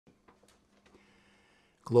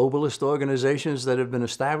globalist organizations that have been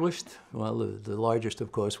established. Well, the largest,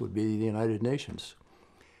 of course, would be the United Nations.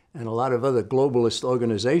 And a lot of other globalist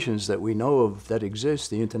organizations that we know of that exist,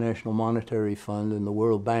 the International Monetary Fund and the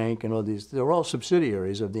World Bank and all these, they're all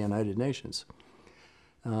subsidiaries of the United Nations.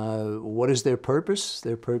 What is their purpose?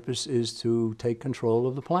 Their purpose is to take control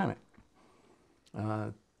of the planet.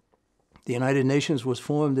 The United Nations was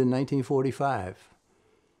formed in 1945.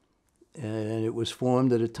 And it was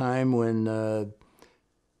formed at a time when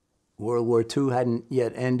World War II hadn't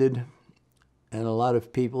yet ended. And a lot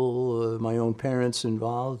of people, my own parents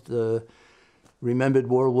involved, remembered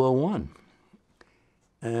World War I.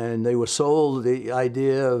 And they were sold the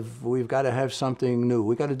idea of, we've got to have something new.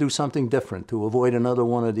 We've got to do something different to avoid another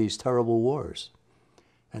one of these terrible wars.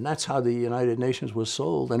 And that's how the United Nations was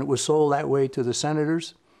sold. And it was sold that way to the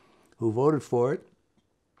senators who voted for it.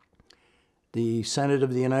 The Senate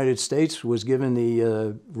of the United States was given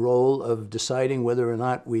the role of deciding whether or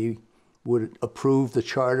not we would approve the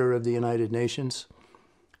Charter of the United Nations,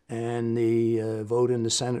 and the vote in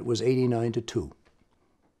the Senate was 89-2.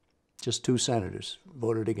 Just 2 senators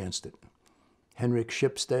voted against it. Henrik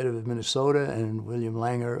Shipstead of Minnesota and William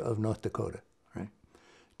Langer of North Dakota, right?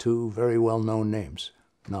 2 very well-known names.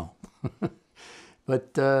 No.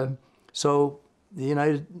 But so the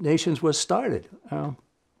United Nations was started.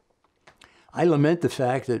 I lament the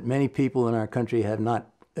fact that many people in our country have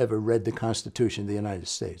not ever read the Constitution of the United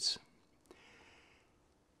States.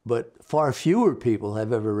 But far fewer people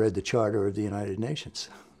have ever read the Charter of the United Nations.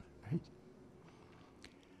 Right?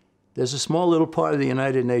 There's a small little part of the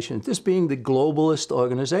United Nations, this being the globalist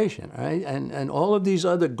organization, right? And all of these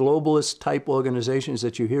other globalist type organizations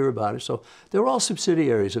that you hear about, so they're all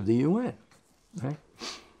subsidiaries of the UN. Right?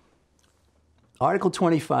 Article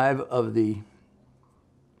 25 of the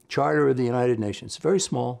Charter of the United Nations, very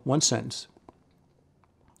small, 1 sentence.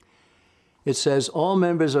 It says, all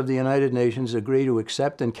members of the United Nations agree to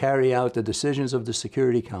accept and carry out the decisions of the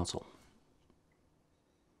Security Council.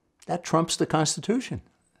 That trumps the Constitution.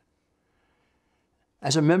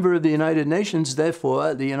 As a member of the United Nations,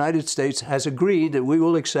 therefore, the United States has agreed that we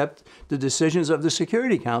will accept the decisions of the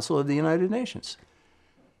Security Council of the United Nations.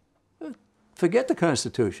 Forget the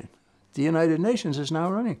Constitution. The United Nations is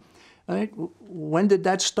now running. Right? When did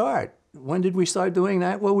that start? When did we start doing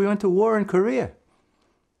that? Well, we went to war in Korea.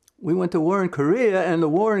 We went to war in Korea, and the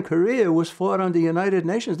war in Korea was fought under the United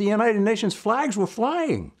Nations. The United Nations flags were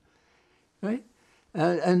flying, right?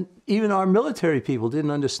 And even our military people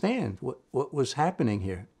didn't understand what was happening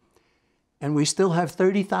here. And we still have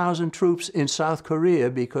 30,000 troops in South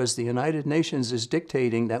Korea because the United Nations is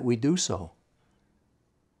dictating that we do so.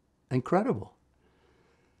 Incredible.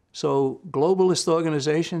 So globalist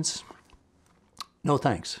organizations, no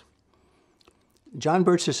thanks. John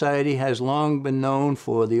Birch Society has long been known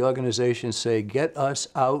for the organizations say, get us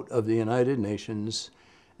out of the United Nations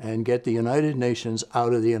and get the United Nations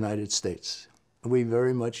out of the United States. We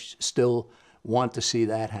very much still want to see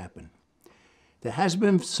that happen. There has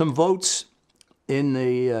been some votes in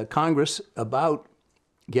the Congress about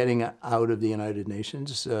getting out of the United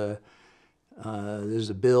Nations. There's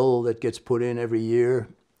a bill that gets put in every year,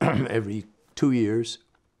 every 2 years,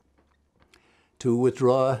 to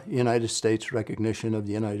withdraw United States recognition of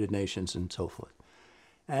the United Nations and so forth.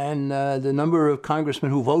 And the number of congressmen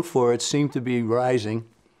who vote for it seem to be rising,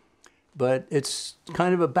 but it's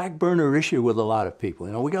kind of a back burner issue with a lot of people.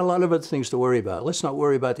 You know, we got a lot of other things to worry about. Let's not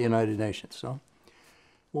worry about the United Nations. So,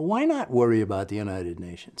 well, why not worry about the United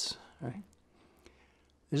Nations? Right?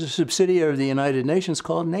 There's a subsidiary of the United Nations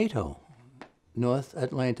called NATO, North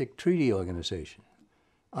Atlantic Treaty Organization,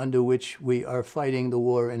 under which we are fighting the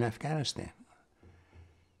war in Afghanistan.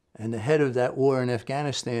 And the head of that war in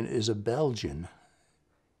Afghanistan is a Belgian,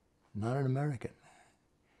 not an American.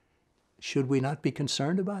 Should we not be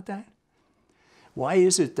concerned about that? Why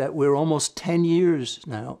is it that we're almost 10 years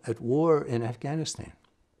now at war in Afghanistan?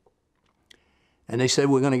 And they said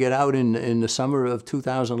we're going to get out in the summer of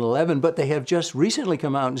 2011, but they have just recently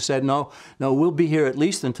come out and said, no, we'll be here at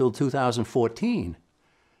least until 2014.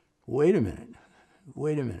 Wait a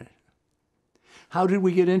minute. How did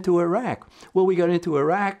we get into Iraq? Well, we got into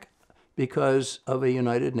Iraq because of a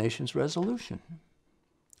United Nations resolution.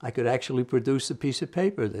 I could actually produce a piece of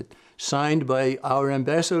paper that signed by our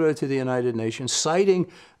ambassador to the United Nations,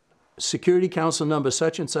 citing Security Council number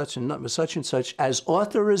such and such and number such and such as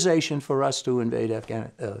authorization for us to invade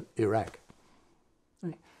Iraq.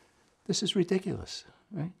 Right? This is ridiculous,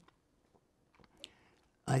 right?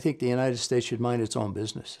 I think the United States should mind its own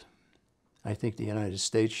business. I think the United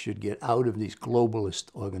States should get out of these globalist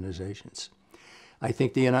organizations. I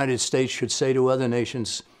think the United States should say to other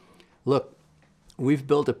nations, look, we've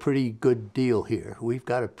built a pretty good deal here. We've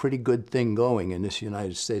got a pretty good thing going in this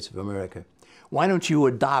United States of America. Why don't you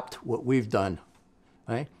adopt what we've done,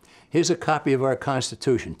 right? Here's a copy of our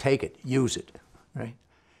Constitution. Take it, use it, right?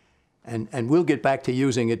 And we'll get back to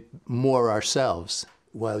using it more ourselves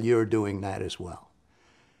while you're doing that as well.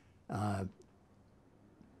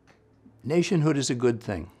 Nationhood is a good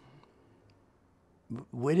thing.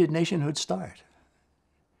 Where did nationhood start?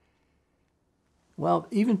 Well,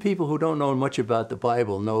 even people who don't know much about the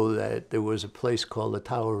Bible know that there was a place called the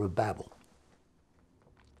Tower of Babel.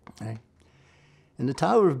 Okay? In the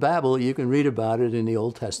Tower of Babel, you can read about it in the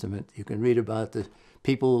Old Testament. You can read about the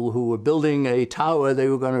people who were building a tower. They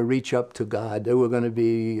were going to reach up to God. There were going to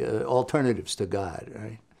be alternatives to God,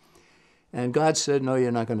 right? And God said, no,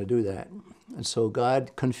 you're not going to do that. And so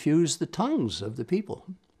God confused the tongues of the people.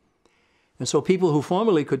 And so people who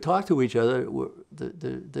formerly could talk to each other,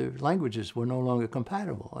 their languages were no longer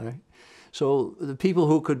compatible, right? So the people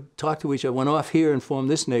who could talk to each other went off here and formed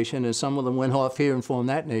this nation, and some of them went off here and formed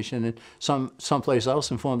that nation, and someplace else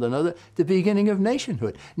and formed another. The beginning of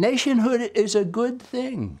nationhood. Nationhood is a good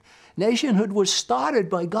thing. Nationhood was started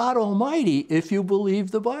by God Almighty, if you believe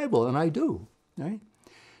the Bible, and I do, right?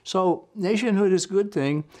 So nationhood is a good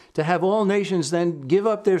thing. To have all nations then give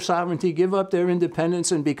up their sovereignty, give up their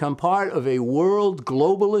independence, and become part of a world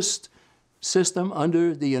globalist system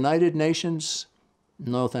under the United Nations,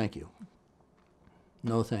 no thank you.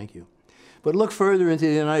 No thank you. But look further into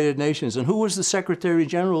the United Nations, and who was the Secretary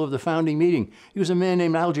General of the founding meeting? He was a man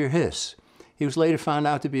named Alger Hiss. He was later found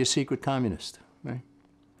out to be a secret communist, right?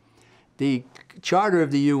 The charter of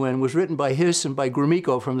the UN was written by Hiss and by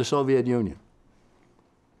Gromyko from the Soviet Union.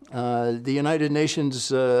 The United Nations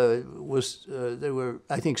there were,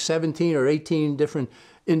 I think, 17 or 18 different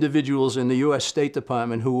individuals in the U.S. State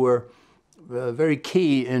Department who were very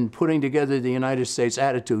key in putting together the United States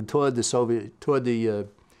attitude toward the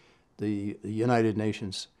United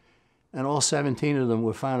Nations. And all 17 of them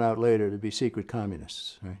were found out later to be secret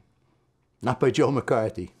communists, right? Not by Joe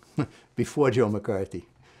McCarthy, before Joe McCarthy,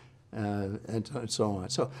 and so on.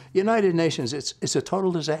 So United Nations, it's a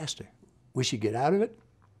total disaster. We should get out of it.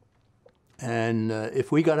 And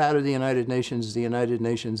if we got out of the United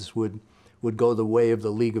Nations would go the way of the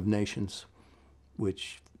League of Nations,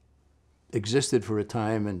 which existed for a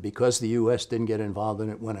time, and because the U.S. didn't get involved in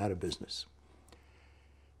it, went out of business.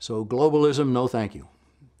 So globalism, no thank you.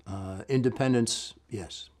 Independence,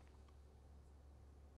 yes.